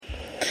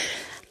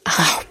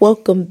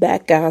Welcome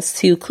back, guys,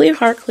 to Clear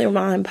Heart, Clear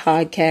Mind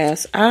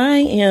podcast. I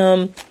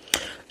am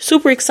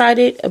super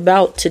excited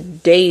about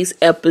today's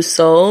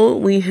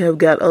episode. We have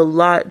got a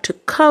lot to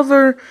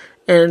cover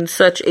in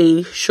such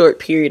a short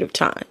period of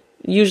time.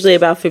 Usually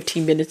about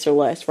 15 minutes or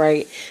less,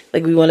 right?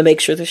 Like, we want to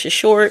make sure this is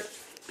short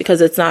because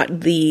it's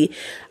not the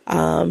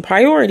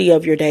priority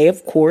of your day,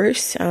 of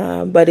course,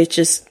 but it's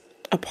just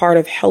a part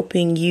of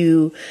helping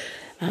you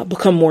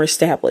become more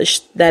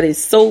established. That is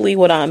solely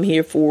what I'm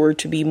here for,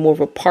 to be more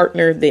of a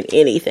partner than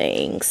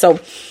anything. So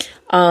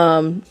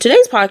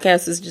today's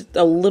podcast is just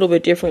a little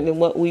bit different than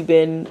what we've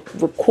been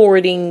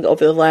recording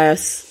over the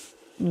last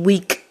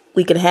week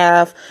and a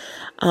half.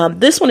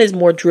 This one is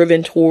more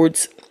driven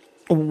towards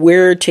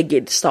where to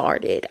get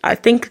started. I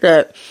think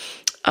that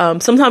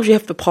sometimes you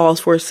have to pause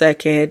for a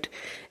second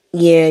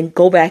and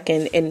go back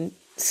and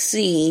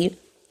see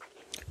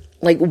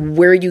like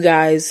where you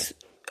guys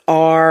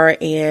are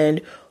and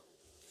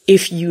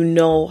if you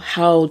know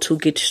how to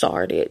get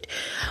started.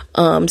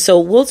 So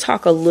we'll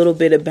talk a little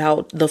bit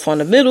about the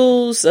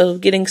fundamentals of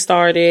getting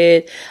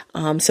started,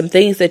 some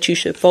things that you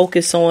should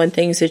focus on,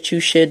 things that you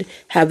should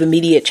have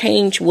immediate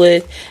change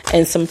with,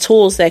 and some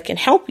tools that can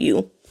help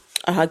you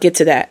get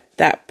to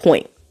that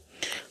point.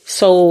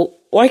 So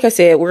like I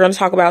said, we're going to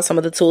talk about some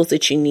of the tools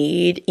that you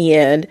need.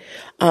 And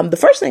the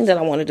first thing that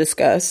I want to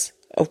discuss,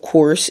 of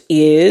course,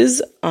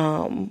 is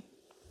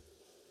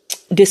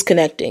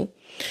disconnecting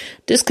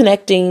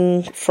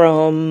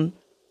from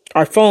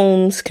our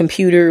phones,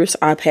 computers,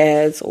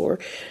 iPads, or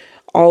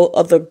all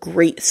other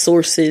great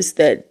sources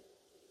that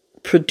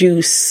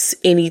produce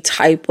any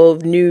type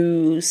of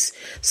news,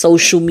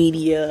 social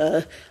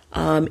media,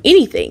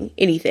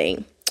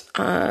 anything.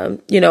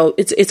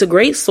 It's a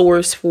great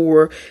source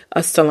for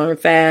us to learn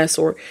fast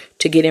or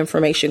to get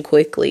information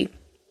quickly.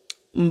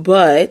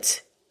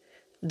 But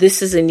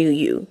this is a new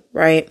you,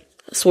 right?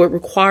 So it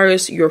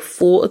requires your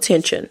full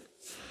attention.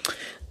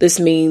 This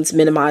means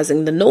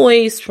minimizing the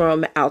noise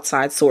from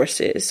outside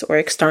sources or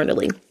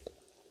externally.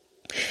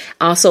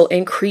 Also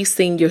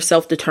increasing your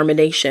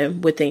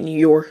self-determination within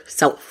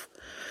yourself.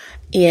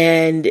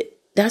 And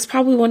that's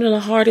probably one of the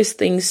hardest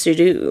things to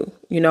do,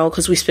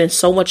 because we spend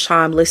so much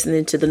time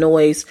listening to the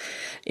noise.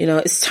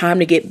 It's time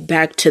to get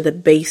back to the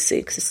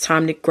basics. It's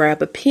time to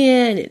grab a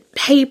pen and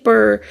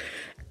paper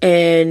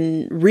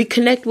and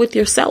reconnect with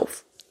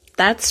yourself.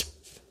 That's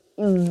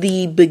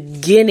the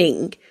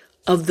beginning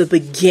of the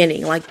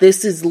beginning. Like,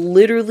 this is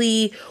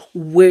literally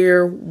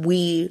where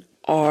we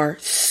are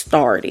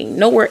starting.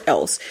 Nowhere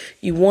else.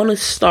 You want to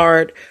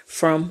start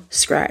from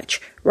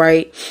scratch,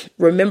 right?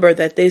 Remember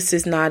that this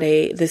is not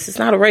a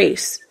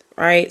race,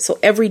 right? So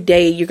every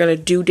day you're going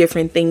to do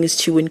different things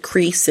to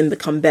increase and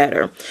become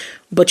better,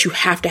 but you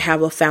have to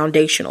have a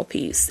foundational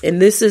piece.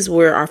 And this is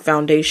where our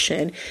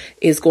foundation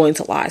is going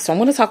to lie. So I'm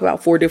going to talk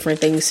about 4 different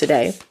things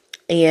today,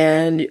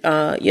 and,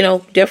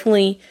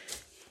 definitely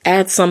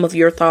add some of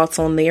your thoughts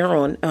on there,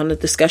 on the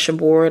discussion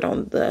board,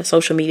 on the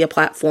social media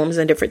platforms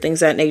and different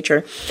things of that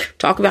nature.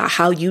 Talk about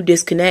how you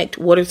disconnect.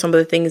 What are some of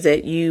the things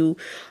that you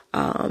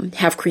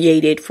have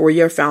created for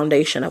your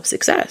foundation of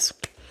success?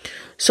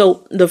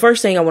 So the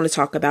first thing I want to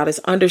talk about is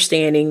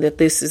understanding that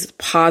this is a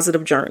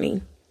positive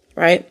journey,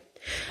 right?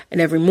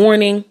 And every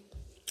morning,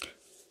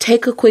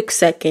 take a quick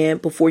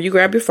second before you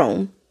grab your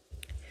phone.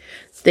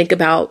 Think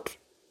about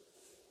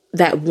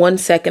that 1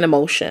 second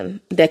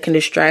emotion that can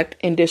distract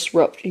and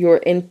disrupt your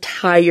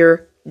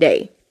entire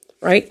day,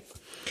 right?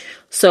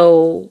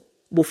 So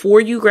before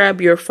you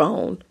grab your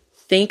phone,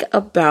 think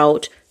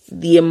about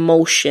the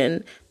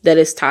emotion that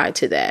is tied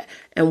to that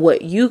and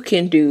what you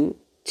can do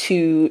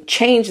to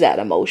change that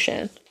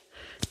emotion.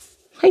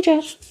 Hey,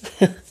 Josh.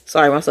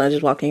 Sorry, my son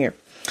just walked in here.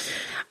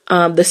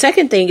 The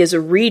second thing is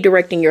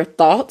redirecting your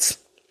thoughts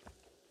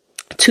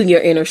to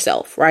your inner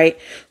self, right?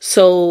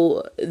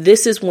 So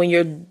this is when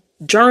you're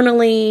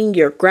journaling,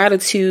 your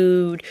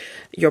gratitude,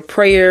 your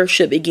prayer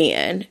should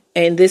begin.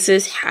 And this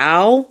is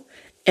how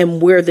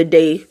and where the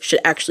day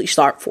should actually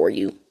start for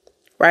you,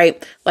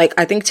 right? Like,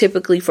 I think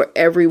typically for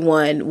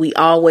everyone, we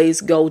always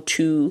go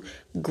to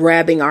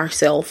grabbing our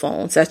cell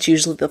phones. That's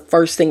usually the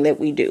first thing that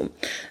we do.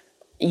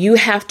 You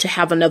have to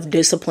have enough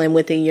discipline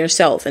within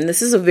yourself. And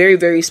this is a very,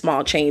 very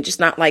small change. It's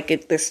not like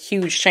it's this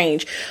huge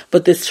change,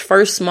 but this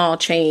first small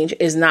change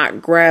is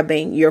not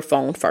grabbing your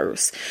phone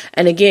first.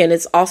 And again,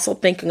 it's also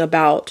thinking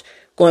about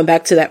going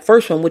back to that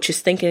first one, which is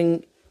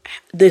thinking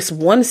this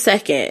 1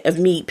 second of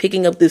me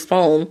picking up this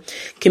phone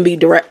can be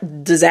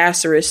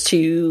disastrous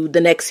to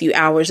the next few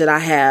hours that I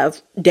have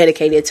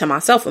dedicated to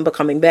myself and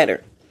becoming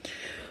better.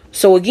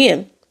 So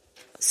again,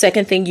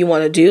 second thing you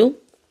want to do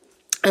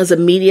is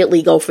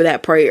immediately go for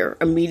that prayer,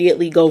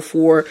 immediately go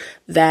for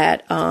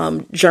that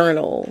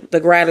journal, the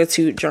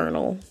gratitude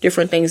journal,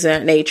 different things of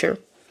that nature.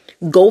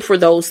 Go for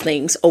those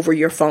things over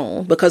your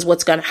phone, because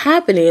what's going to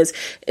happen is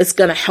it's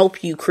going to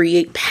help you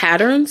create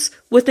patterns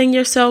within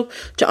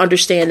yourself to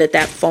understand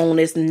that phone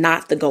is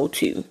not the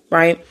go-to,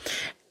 right?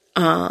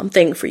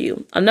 Thing for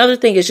you. Another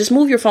thing is just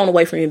move your phone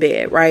away from your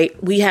bed,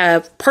 right? We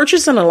have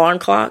purchased an alarm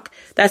clock.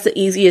 That's the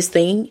easiest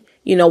thing.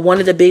 One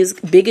of the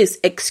biggest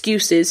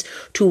excuses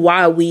to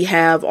why we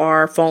have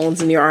our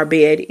phones near our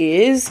bed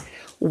is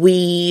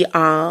we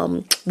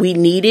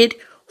need it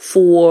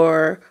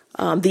for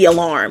the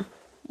alarm.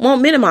 Well,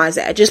 minimize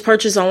that. Just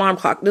purchase an alarm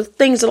clock. The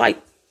things are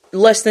like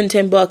less than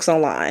 $10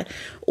 online,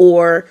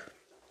 or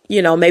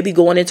maybe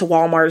going into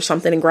Walmart or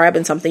something and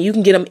grabbing something. You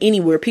can get them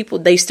anywhere.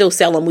 They still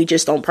sell them. We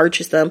just don't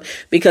purchase them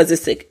because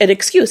it's an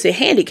excuse. It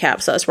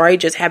handicaps us, right?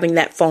 Just having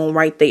that phone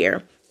right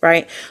there,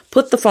 right?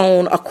 Put the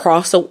phone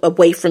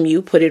away from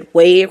you. Put it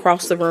way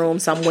across the room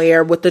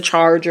somewhere with the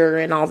charger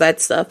and all that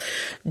stuff.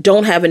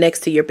 Don't have it next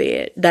to your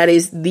bed. That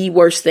is the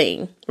worst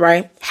thing,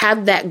 right?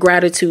 Have that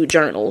gratitude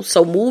journal.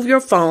 So move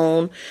your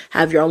phone,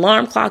 have your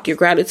alarm clock, your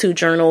gratitude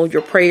journal,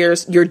 your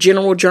prayers, your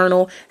general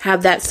journal.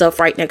 Have that stuff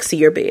right next to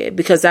your bed,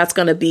 because that's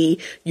going to be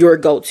your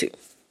go-to.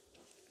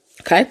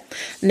 Okay.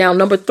 Now,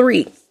 number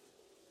 3.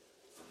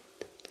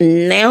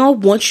 Now,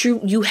 once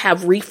you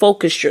have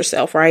refocused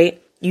yourself, right?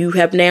 You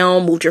have now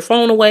moved your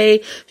phone away.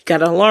 You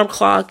got an alarm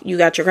clock. You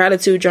got your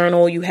gratitude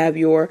journal. You have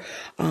your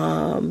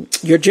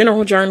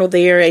general journal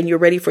there, and you're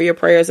ready for your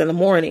prayers in the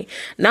morning.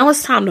 Now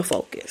it's time to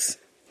focus,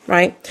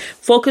 right?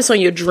 Focus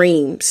on your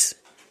dreams.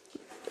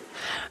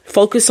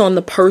 Focus on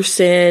the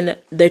person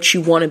that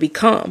you want to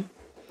become.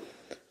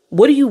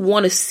 What do you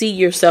want to see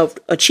yourself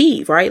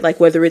achieve, right? Like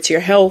whether it's your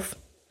health.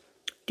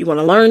 Do you want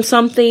to learn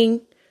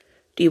something?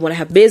 Do you want to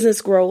have business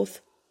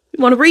growth?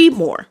 You want to read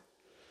more?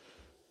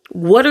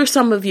 What are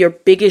some of your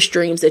biggest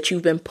dreams that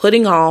you've been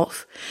putting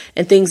off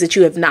and things that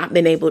you have not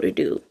been able to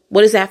do?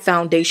 What does that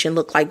foundation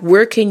look like?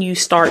 Where can you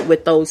start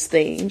with those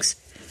things?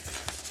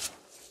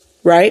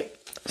 Right?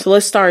 So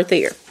let's start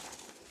there.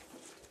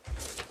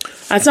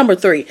 That's number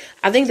 3.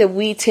 I think that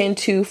we tend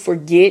to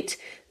forget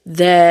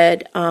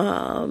that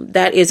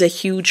that is a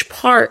huge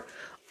part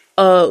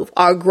of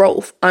our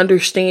growth,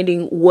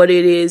 understanding what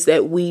it is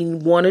that we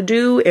want to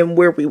do and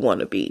where we want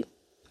to be.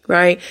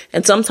 Right.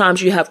 And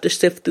sometimes you have to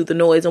sift through the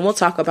noise, and we'll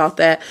talk about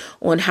that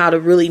on how to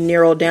really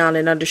narrow down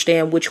and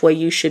understand which way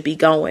you should be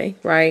going.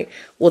 Right.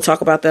 We'll talk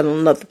about that on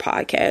another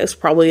podcast,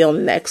 probably on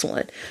the next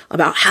one,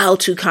 about how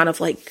to kind of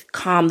like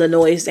calm the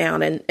noise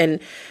down and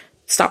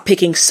stop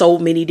picking so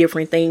many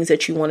different things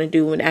that you want to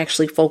do and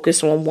actually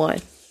focus on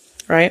one.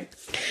 Right.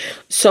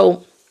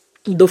 So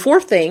the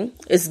 4th thing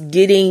is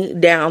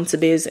getting down to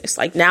business.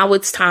 Like now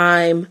it's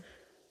time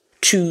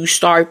to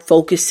start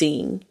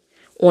focusing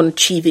on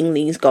achieving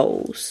these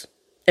goals.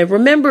 And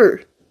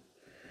remember,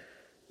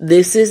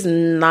 this is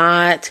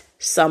not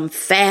some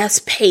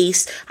fast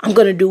pace, I'm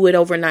going to do it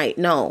overnight.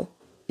 No.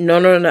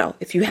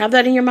 If you have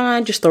that in your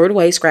mind, just throw it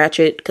away,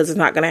 scratch it, because it's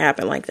not going to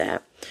happen like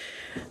that.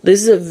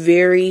 This is a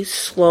very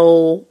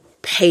slow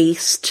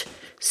paced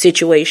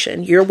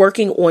situation. You're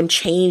working on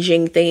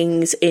changing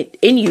things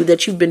in you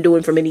that you've been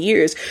doing for many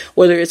years,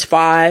 whether it's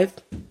 5,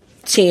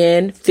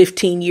 10,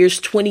 15 years,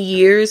 20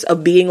 years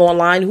of being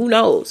online, who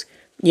knows,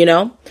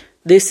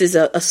 This is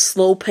a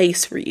slow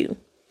pace for you.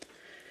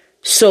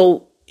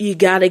 So you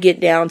got to get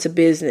down to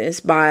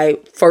business by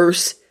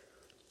first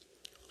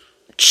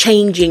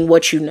changing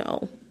what you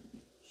know.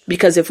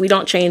 Because if we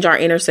don't change our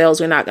inner selves,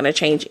 we're not going to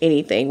change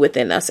anything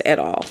within us at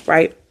all,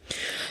 right?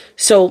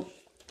 So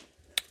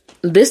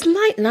this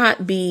might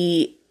not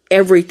be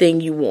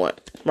everything you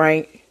want,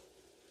 right?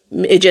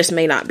 It just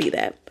may not be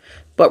that.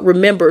 But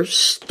remember,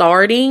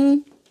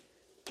 starting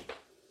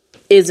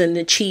is an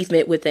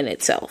achievement within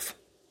itself.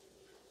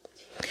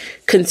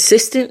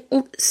 Consistency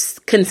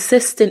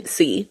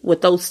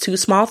with those 2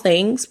 small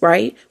things,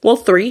 right? Well,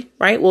 3,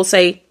 right? We'll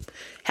say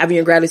having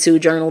your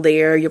gratitude journal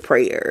there, your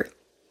prayer,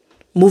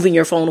 moving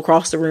your phone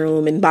across the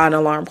room, and buying an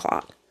alarm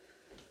clock.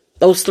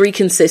 Those 3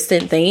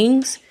 consistent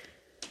things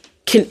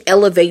can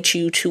elevate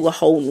you to a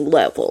whole new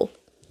level,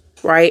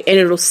 right? And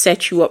it'll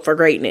set you up for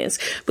greatness,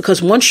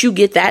 because once you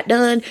get that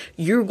done,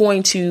 you're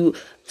going to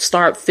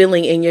start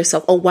feeling in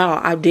yourself, oh, wow,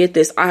 I did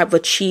this. I have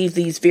achieved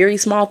these very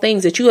small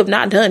things that you have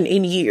not done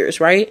in years,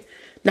 right?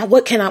 Now,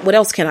 what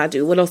else can I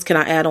do? What else can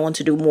I add on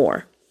to do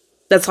more?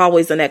 That's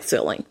always the next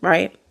feeling,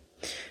 right?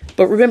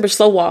 But remember,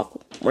 slow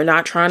walk. We're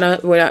not trying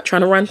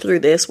to run through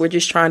this. We're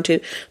just trying to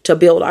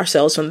build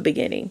ourselves from the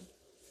beginning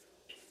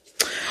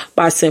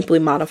by simply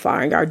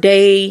modifying our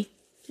day,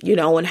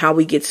 and how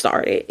we get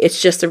started.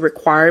 It's just a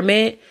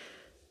requirement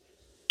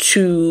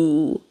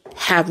to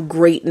have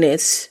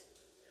greatness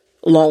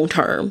long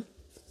term,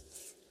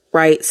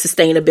 right?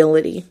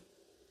 Sustainability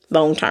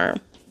long term.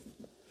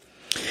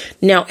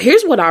 Now,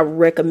 here's what I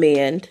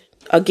recommend.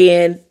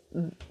 Again,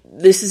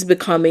 this is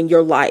becoming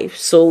your life.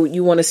 So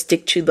you want to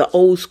stick to the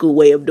old school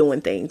way of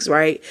doing things,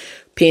 right?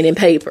 Pen and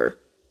paper.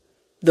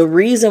 The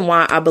reason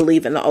why I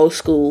believe in the old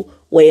school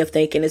way of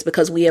thinking is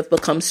because we have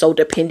become so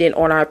dependent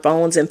on our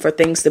phones and for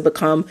things to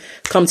come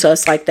to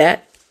us like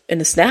that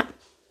in a snap,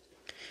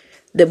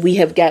 that we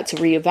have got to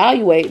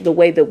reevaluate the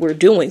way that we're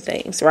doing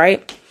things,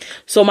 right?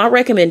 So my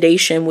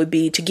recommendation would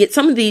be to get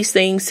some of these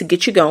things to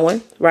get you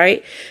going,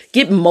 right?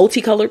 Get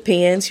multicolored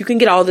pens. You can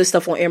get all this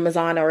stuff on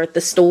Amazon or at the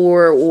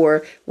store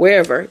or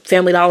wherever.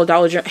 Family Dollar,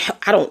 Dollar General,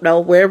 I don't know,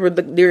 wherever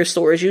the nearest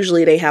store is.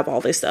 Usually they have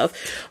all this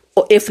stuff.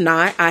 Or if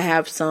not, I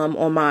have some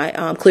on my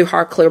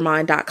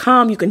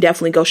clearheartclearmind.com. You can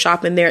definitely go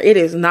shop in there. It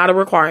is not a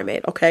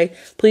requirement. Okay.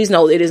 Please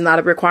know it is not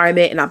a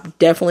requirement. And I'm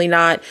definitely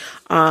not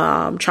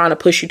trying to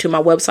push you to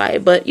my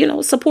website. But,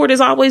 support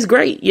is always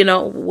great,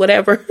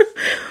 whatever.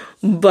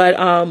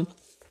 But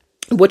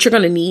what you're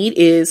going to need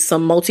is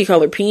some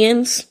multicolored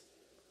pens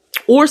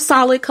or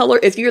solid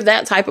color. If you're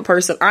that type of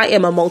person, I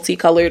am a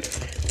multicolored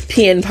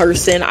pen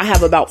person. I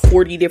have about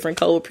 40 different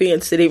color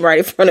pens sitting right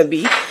in front of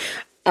me.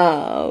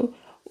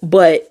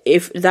 But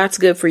if that's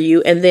good for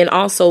you, and then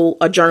also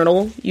a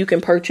journal, you can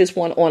purchase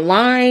one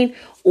online,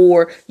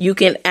 or you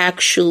can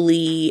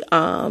actually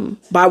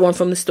buy one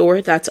from the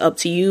store. That's up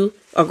to you.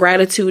 A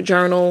gratitude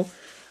journal.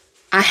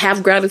 I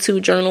have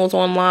gratitude journals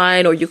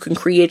online, or you can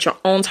create your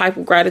own type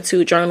of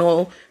gratitude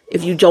journal.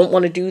 If you don't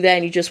want to do that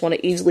and you just want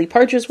to easily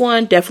purchase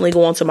one, definitely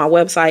go onto my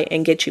website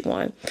and get you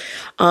one.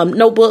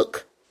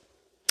 Notebook.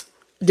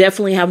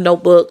 Definitely have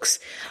notebooks.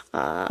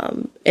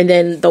 And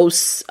then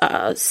those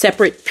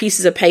separate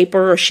pieces of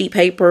paper or sheet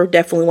paper,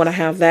 definitely want to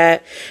have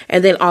that.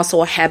 And then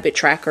also a habit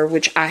tracker,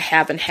 which I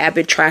have a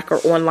habit tracker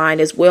online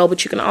as well,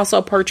 but you can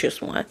also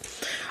purchase one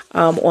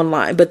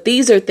online. But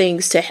these are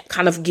things to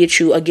kind of get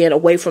you, again,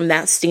 away from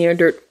that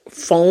standard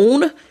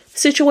phone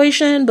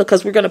situation,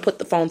 because we're going to put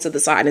the phone to the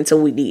side until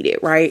we need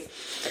it, right?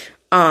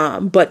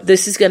 But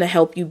this is going to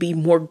help you be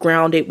more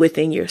grounded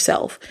within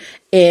yourself.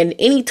 And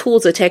any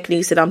tools or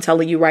techniques that I'm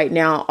telling you right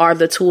now are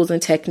the tools and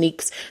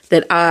techniques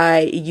that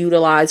I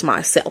utilize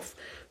myself.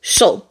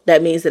 So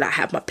that means that I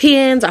have my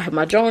pens, I have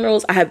my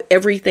journals, I have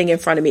everything in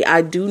front of me.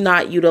 I do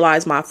not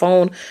utilize my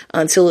phone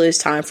until it's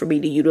time for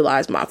me to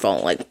utilize my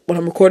phone, like when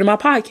I'm recording my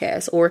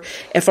podcast or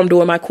if I'm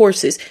doing my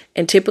courses.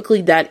 And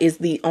typically that is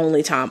the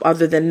only time.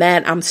 Other than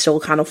that, I'm still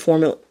kind of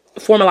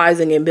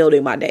formalizing and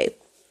building my day.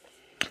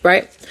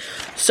 Right?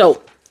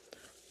 So,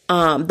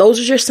 those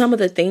are just some of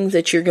the things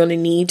that you're going to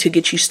need to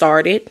get you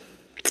started.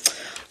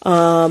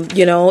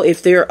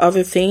 If there are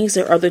other things,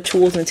 there are other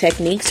tools and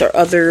techniques or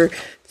other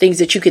things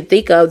that you could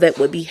think of that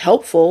would be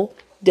helpful,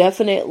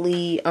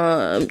 definitely,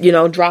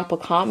 drop a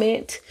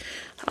comment,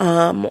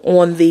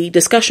 on the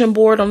discussion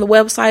board on the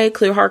website,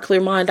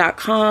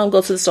 clearheartclearmind.com.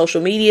 Go to the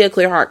social media,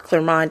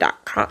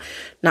 clearheartclearmind.com,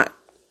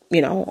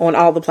 on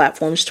all the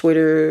platforms,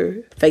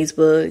 Twitter,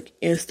 Facebook,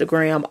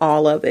 Instagram,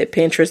 all of it,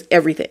 Pinterest,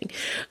 everything.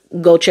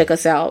 Go check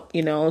us out,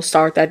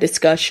 start that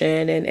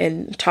discussion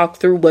and talk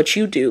through what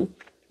you do,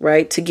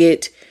 right? To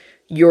get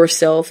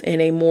yourself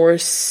in a more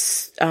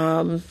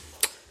centered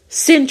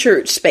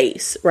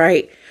space,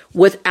 right?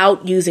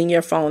 Without using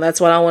your phone.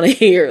 That's what I want to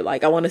hear.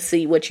 Like, I want to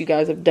see what you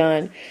guys have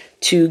done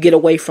to get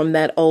away from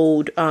that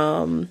old,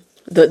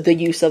 the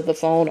use of the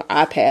phone or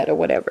iPad or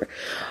whatever.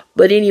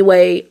 But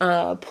anyway,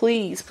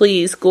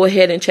 please go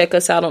ahead and check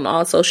us out on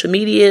all social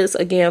medias.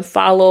 Again,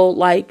 follow,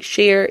 like,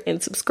 share,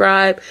 and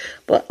subscribe.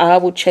 But I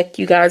will check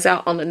you guys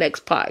out on the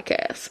next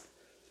podcast.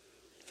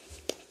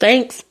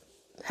 Thanks.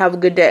 Have a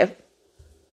good day.